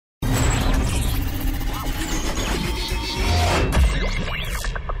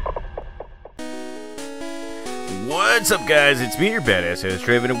What's up, guys? It's me, your badass host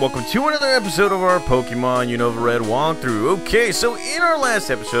Draven, and welcome to another episode of our Pokemon Unova Red walkthrough. Okay, so in our last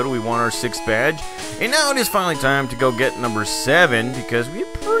episode, we won our 6th badge, and now it is finally time to go get number 7, because we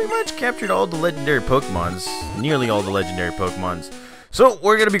pretty much captured all the legendary Pokemons, nearly all the legendary Pokemons. So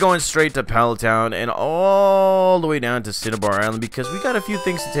we're going to be going straight to Pallet Town and all the way down to Cinnabar Island, because we got a few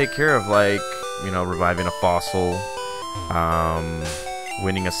things to take care of, like, you know, reviving a fossil,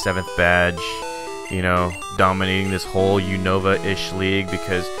 winning a 7th badge, you know, dominating this whole Unova-ish league,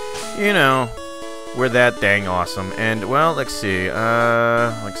 because, you know, we're that dang awesome. And, well, let's see.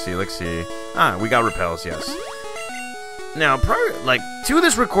 Ah, we got repels, yes. Now, to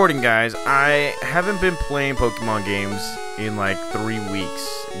this recording, guys, I haven't been playing Pokemon games in, like, 3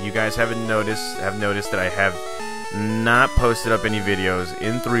 weeks. You guys have noticed that I have not posted up any videos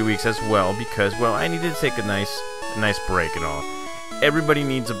in 3 weeks as well, because, well, I needed to take a nice break and all. Everybody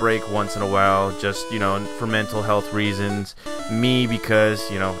needs a break once in a while, just, you know, for mental health reasons. Me, because,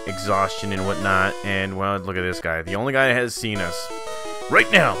 you know, exhaustion and whatnot. And, well, look at this guy. The only guy that has seen us.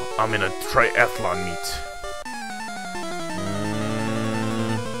 Right now, I'm in a triathlon meet.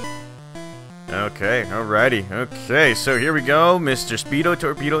 Okay, alrighty. Okay, so here we go. Mr. Speedo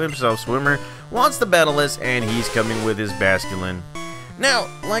Torpedo himself, swimmer, wants to battle us, and he's coming with his Basculin. Now,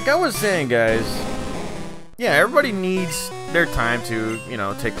 like I was saying, guys, yeah, everybody needs their time to, you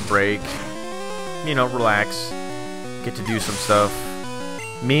know, take a break, you know, relax, get to do some stuff.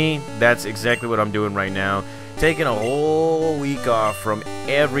 Me, that's exactly what I'm doing right now. Taking a whole week off from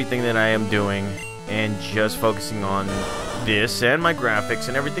everything that I am doing and just focusing on this and my graphics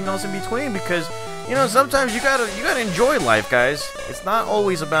and everything else in between, because, you know, sometimes you gotta enjoy life, guys. It's not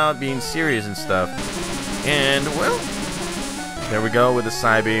always about being serious and stuff. And, well, there we go with the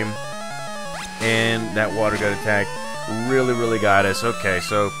Psybeam. And that water gun attack really got us. Okay,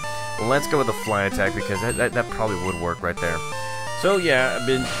 so let's go with the fly attack, because that probably would work right there. So yeah,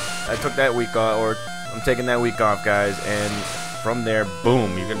 I took that week off, or I'm taking that week off, guys, and from there,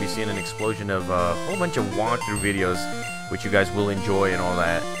 boom, you're gonna be seeing an explosion of a whole bunch of walkthrough videos, which you guys will enjoy and all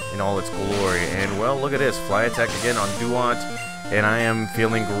that in all its glory. And, well, look at this fly attack again on Duant, and I am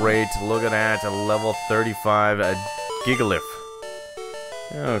feeling great. Look at that, a level 35 Gigalith.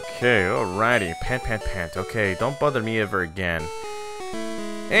 Okay, alrighty. Pant. Okay, don't bother me ever again.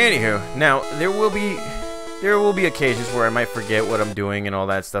 Anywho, now there will be occasions where I might forget what I'm doing and all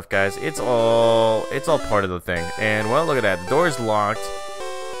that stuff, guys. It's all part of the thing. And, well, look at that. The door is locked.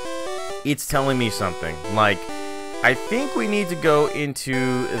 It's telling me something. Like, I think we need to go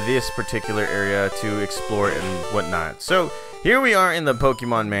into this particular area to explore it and whatnot. So here we are in the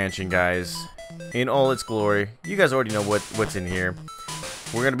Pokemon Mansion, guys, in all its glory. You guys already know what's in here.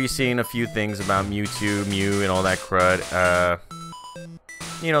 We're gonna be seeing a few things about Mewtwo, Mew, and all that crud.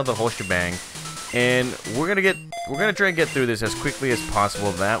 You know, the whole shebang. And we're gonna try and get through this as quickly as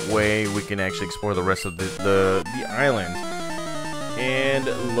possible. That way, we can actually explore the rest of the island. And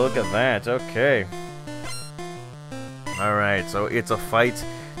look at that. Okay. All right. So it's a fight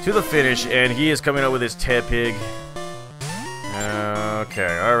to the finish, and he is coming up with his Tepig.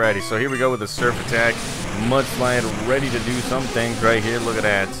 Okay, alrighty, so here we go with the Surf Attack. Mudslide ready to do some things right here. Look at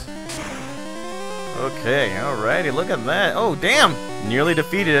that. Okay, alrighty, look at that. Oh, damn! Nearly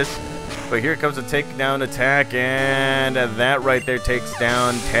defeated us. But here comes a takedown attack, and that right there takes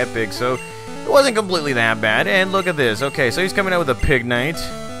down Tepig. So it wasn't completely that bad. And look at this. Okay, so he's coming out with a Pimpnite.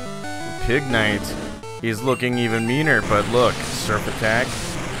 Pimpnite is looking even meaner, but look, Surf Attack.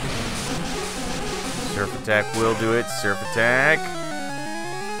 Surf Attack will do it. Surf Attack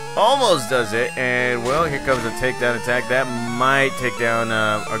almost does it, and, well, here comes a takedown attack. That might take down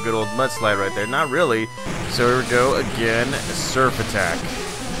our good old Mudslide right there. Not really. So here we go again. Surf Attack.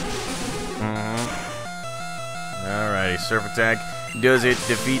 Alrighty, Surf Attack does it.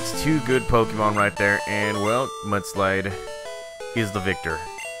 Defeats 2 good Pokemon right there, and, well, Mudslide is the victor.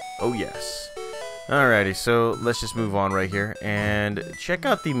 Oh yes. Alrighty, so let's just move on right here and check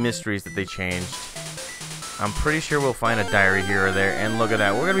out the mysteries that they changed. I'm pretty sure we'll find a diary here or there, and look at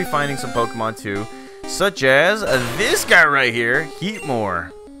that. We're going to be finding some Pokemon too, such as this guy right here,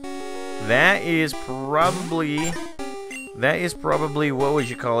 Heatmore. That is probably, what would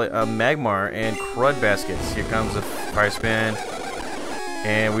you call it, a Magmar and Crud Baskets. Here comes a Fire Spin,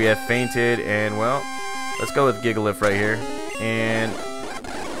 and we have Fainted, and, well, let's go with Gigalith right here, and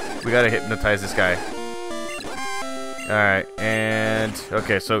we got to hypnotize this guy. Alright, and,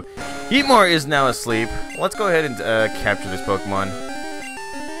 okay, so Heatmore is now asleep. Let's go ahead and capture this Pokemon.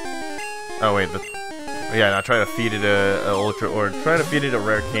 Oh, wait, yeah, I'll try to feed it a Ultra, or try to feed it a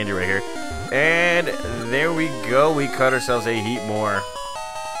rare candy right here. And there we go, we caught ourselves a Heatmore.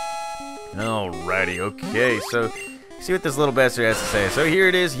 Alrighty, okay, so See what this little bastard has to say. So here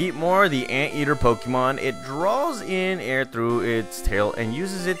it is, Heatmore, the anteater Pokemon. It draws in air through its tail and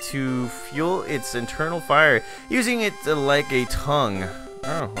uses it to fuel its internal fire, using it like a tongue.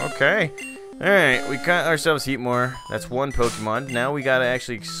 Oh, okay. Alright, we got ourselves Heatmore. That's one Pokemon. Now we gotta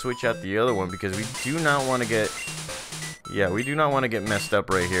actually switch out the other one because we do not want to get... Yeah, we do not want to get messed up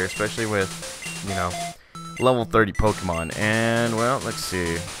right here, especially with, you know, level 30 Pokemon. And, well, let's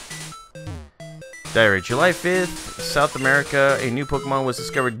see. Diary, July 5th, South America, a new Pokemon was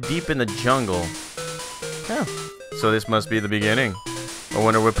discovered deep in the jungle. Oh, so this must be the beginning. I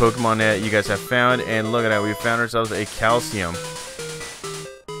wonder what Pokemon that you guys have found, and look at that, we found ourselves a Calcium.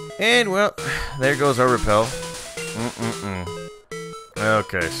 And, well, there goes our Repel.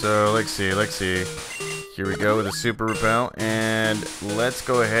 Okay, so let's see. Here we go with a Super Repel, and let's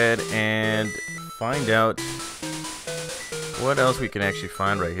go ahead and find out what else we can actually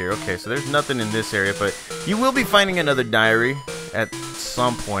find right here. Okay, so there's nothing in this area, but you will be finding another diary at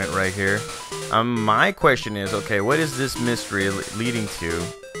some point right here. My question is, okay, what is this mystery leading to?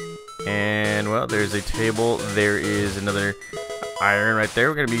 And, well, there's a table. There is another iron right there.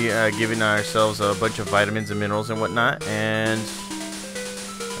 We're going to be giving ourselves a bunch of vitamins and minerals and whatnot. And,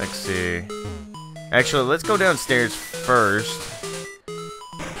 let's see. Actually, let's go downstairs first.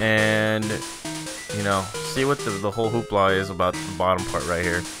 And... you know, see what the whole hoopla is about the bottom part right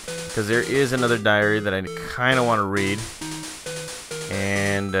here. Because there is another diary that I kind of want to read.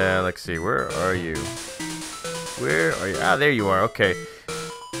 And, let's see, where are you? Where are you? Ah, there you are, okay.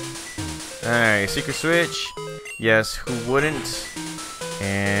 Alright, secret switch. Yes, who wouldn't?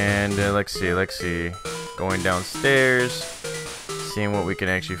 And, let's see. Going downstairs. Seeing what we can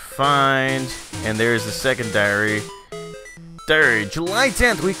actually find. And there's the second diary. Diary, July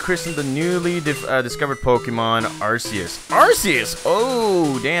 10th, we christened the newly discovered Pokemon Arceus. Arceus!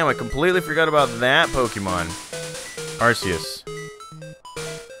 Oh, damn, I completely forgot about that Pokemon. Arceus.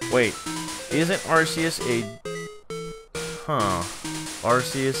 Wait, isn't Arceus a... Huh.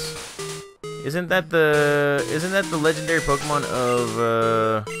 Arceus. Isn't that the legendary Pokemon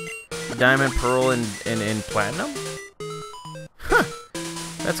of Diamond, Pearl, and Platinum? Huh.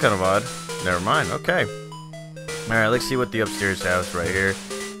 That's kind of odd. Never mind, okay. Alright, let's see what the upstairs has right here.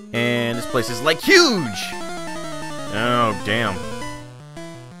 And this place is like huge! Oh, damn.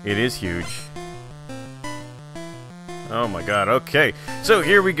 It is huge. Oh my god, okay. So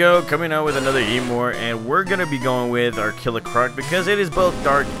here we go, coming out with another Heatmore, and we're gonna be going with our Killicroc because it is both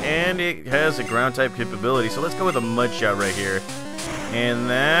dark and it has a ground type capability. So let's go with a Mud Shot right here. And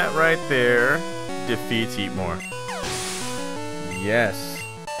that right there defeats Heatmore. Yes.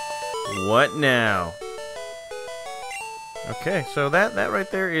 What now? Okay, so that right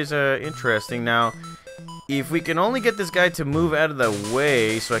there is interesting. Now, if we can only get this guy to move out of the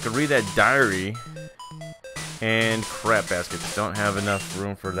way so I can read that diary. And crap baskets, don't have enough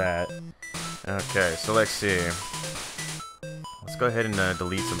room for that. Okay, so let's see. Let's go ahead and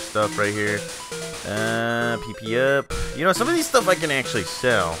delete some stuff right here. PP up. You know, some of these stuff I can actually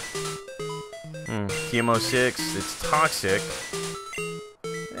sell. TMO6, it's toxic.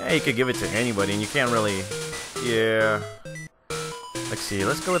 Yeah, you could give it to anybody and you can't really... Yeah. Let's see,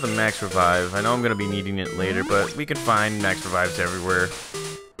 let's go with a Max Revive. I know I'm going to be needing it later, but we can find Max Revives everywhere.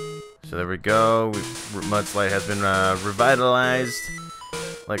 So there we go. Mudslide has been revitalized.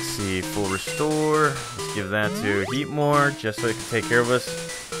 Let's see, full restore. Let's give that to Heatmore just so it can take care of us.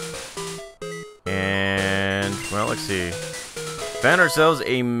 And, well, let's see. Found ourselves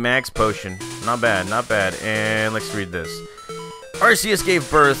a Max Potion. Not bad, not bad. And let's read this. Arceus gave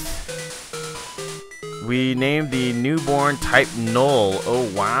birth. We named the newborn type Null. Oh,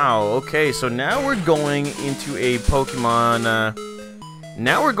 wow. Okay, so now we're going into a Pokemon...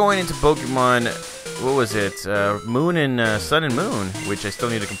 Now we're going into Pokemon, what was it, Moon and Sun and Moon, which I still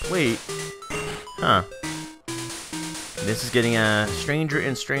need to complete. Huh. This is getting stranger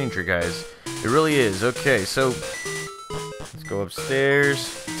and stranger, guys. It really is. Okay, so let's go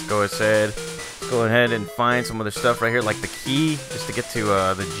upstairs. Let's go ahead and find some other stuff right here, like the key, just to get to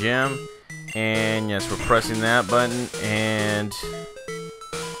the gym. And yes, we're pressing that button, and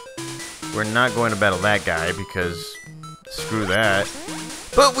we're not going to battle that guy because screw that.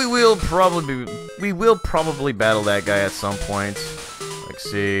 But we will probably battle that guy at some point. Let's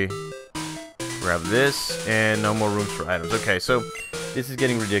see. Grab this, and no more rooms for items. Okay, so this is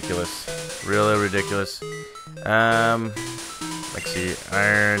getting ridiculous. Really ridiculous. Let's see.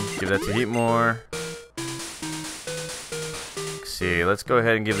 Iron. Give that to Heatmore. Let's see. Let's go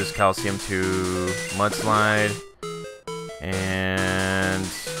ahead and give this Calcium to Mudslide. And...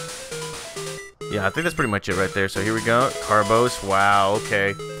 yeah, I think that's pretty much it right there. So here we go. Carbos. Wow,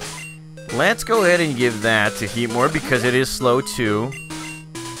 okay. let's go ahead and give that to Heatmore because it is slow too.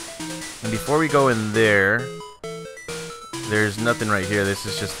 And before we go in there, there's nothing right here. This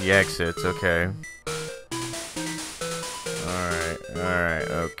is just the exits. Okay. Alright,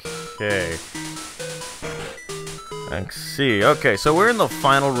 okay. Let's see. Okay, so we're in the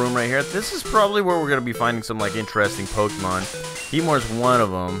final room right here. This is probably where we're going to be finding some, like, interesting Pokemon. Heatmore's one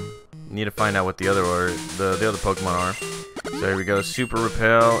of them. Need to find out what the other Pokemon are. So here we go, Super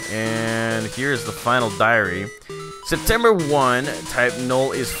Repel, and here's the final diary. September 1, type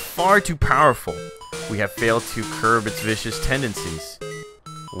Null is far too powerful. We have failed to curb its vicious tendencies.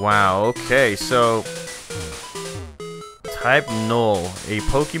 Wow, okay, so type Null, a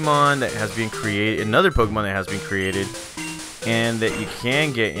Pokemon that has been created, another Pokemon that has been created, and that you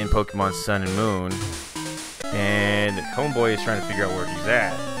can get in Pokemon Sun and Moon. And Homeboy is trying to figure out where he's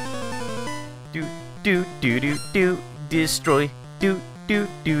at. Do, destroy, do.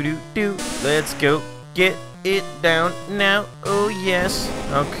 Let's go get it down now. Oh yes.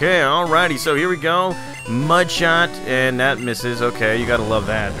 Okay, alrighty. So here we go. Mud shot, and that misses. Okay, you gotta love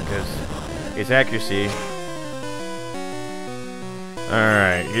that because it's accuracy.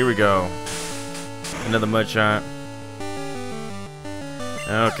 Alright, here we go. Another mud shot.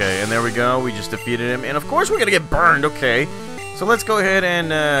 Okay, and there we go. We just defeated him, and of course we're gonna get burned. Okay, so let's go ahead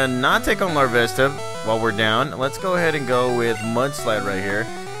and not take on Larvesta while we're down. Let's go ahead and go with Mudslide right here.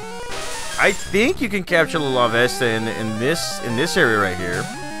 I think you can capture the Larvesta in this area right here.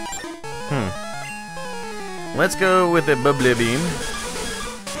 Let's go with the Bubbly Beam.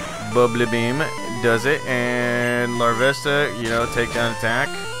 Bubbly Beam does it, and Larvesta, you know, take down attack.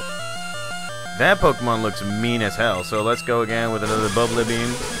 That Pokemon looks mean as hell, so let's go again with another Bubbly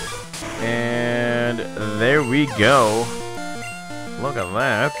Beam. And there we go. Look at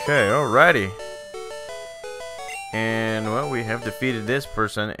that. Okay, alrighty. And, well, we have defeated this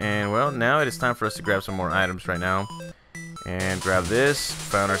person, and, well, now it is time for us to grab some more items right now. And grab this.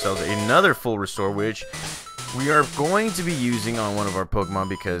 Found ourselves another full restore, which we are going to be using on one of our Pokemon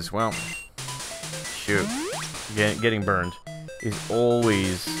because, well, shoot. Getting burned is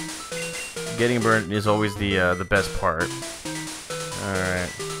always... Getting burned is always the best part.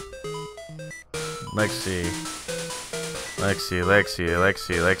 Alright. Let's see.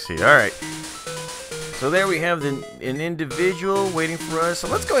 Alright. So there we have an individual waiting for us. So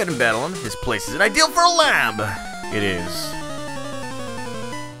let's go ahead and battle him. This place is ideal for a lab. It is.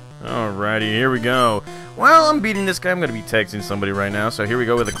 Alrighty, here we go. While I'm beating this guy, I'm going to be texting somebody right now. So here we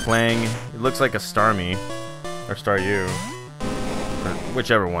go with a Clang. It looks like a Starmie. Or Staryu. Or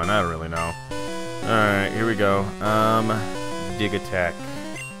whichever one, I don't really know. Alright, here we go. Dig attack.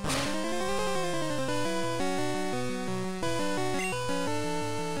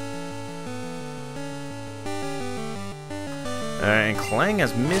 And Clang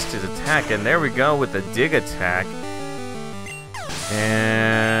has missed his attack, and there we go with the dig attack.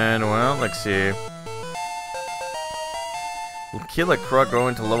 And, well, let's see. We'll kill a Kruk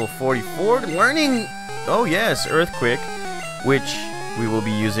going to level 44, learning, oh yes, Earthquake, which we will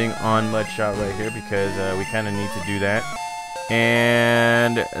be using on Mudshot right here because we kind of need to do that.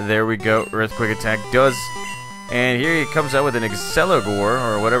 And there we go, Earthquake attack does. And here he comes out with an Excelagor,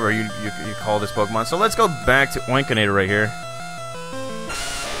 or whatever you call this Pokemon. So let's go back to Oinkinator right here.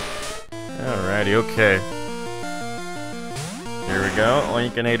 Alrighty, okay. Here we go.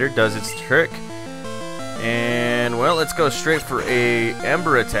 Oinkinator does its trick. And, well, let's go straight for a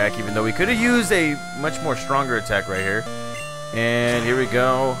Ember attack, even though we could have used a much more stronger attack right here. And here we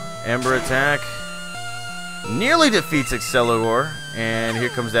go. Ember attack. Nearly defeats Excelagor. And here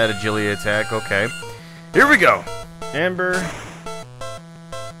comes that Agility attack. Okay. Here we go. Ember.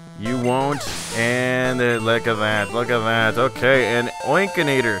 You won't. And look at that. Look at that. Okay, and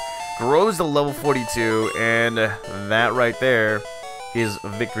Oinkinator grows to level 42, and that right there is a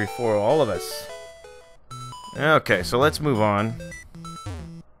victory for all of us. Okay, so let's move on.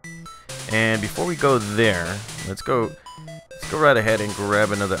 And before we go there, let's go right ahead and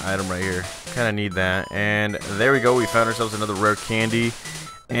grab another item right here. Kind of need that. And there we go. We found ourselves another rare candy.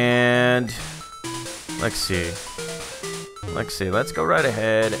 And let's see. Let's go right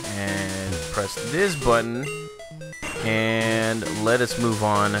ahead and press this button. And let us move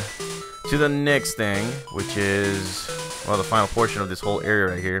on to the next thing, which is, well, the final portion of this whole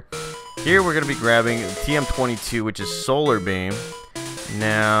area right here. Here we're going to be grabbing TM22, which is Solar Beam.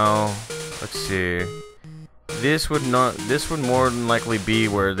 Now, let's see. This would more than likely be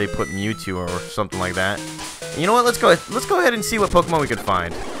where they put Mewtwo or something like that. And you know what? Let's go ahead and see what Pokemon we can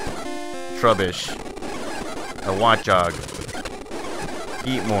find. Trubbish, a Watchog,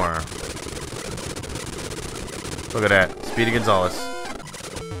 Eatmore. Look at that, Speedy Gonzalez.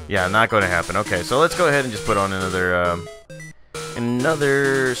 Yeah, not going to happen. Okay, so let's go ahead and just put on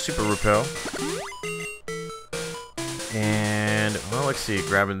another Super Repel. And, well, let's see,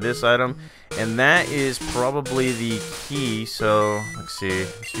 grabbing this item. And that is probably the key, so, let's see,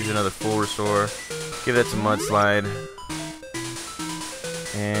 let's use another full restore. Give that some Mudslide.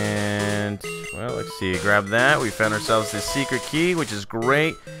 And, well, let's see, grab that. We found ourselves this secret key, which is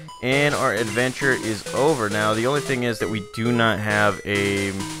great. And our adventure is over. Now, the only thing is that we do not have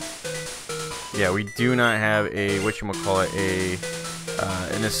a... Yeah, we do not have a, whatchamacallit,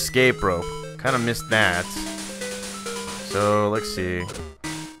 an escape rope. Kind of missed that. So, let's see.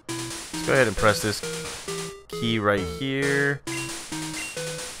 Let's go ahead and press this key right here.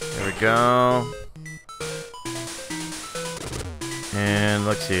 There we go. And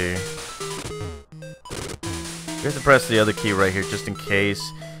let's see. We have to press the other key right here just in case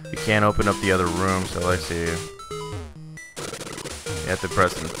we can't open up the other room. So let's see. You have to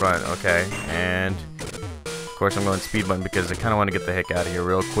press in front. Okay. And of course I'm going speed button because I kind of want to get the heck out of here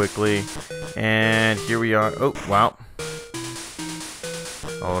real quickly. And here we are. Oh, wow.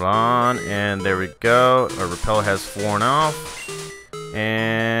 Hold on, and there we go. Our repel has worn off.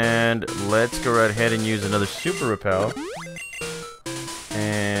 And let's go right ahead and use another super repel.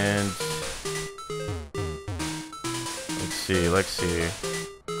 And let's see.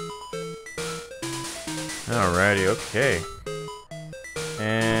 Alrighty, okay.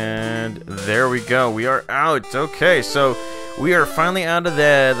 And there we go. We are out. Okay, so we are finally out of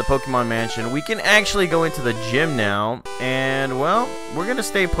the Pokemon Mansion. We can actually go into the gym now. And, well, we're going to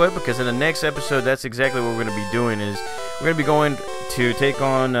stay put because in the next episode, that's exactly what we're going to be doing. Is we're going to be going to take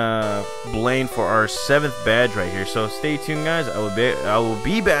on Blaine for our 7th badge right here. So stay tuned, guys. I will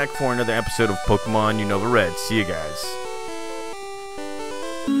be back for another episode of Pokemon Unova Red. See you guys.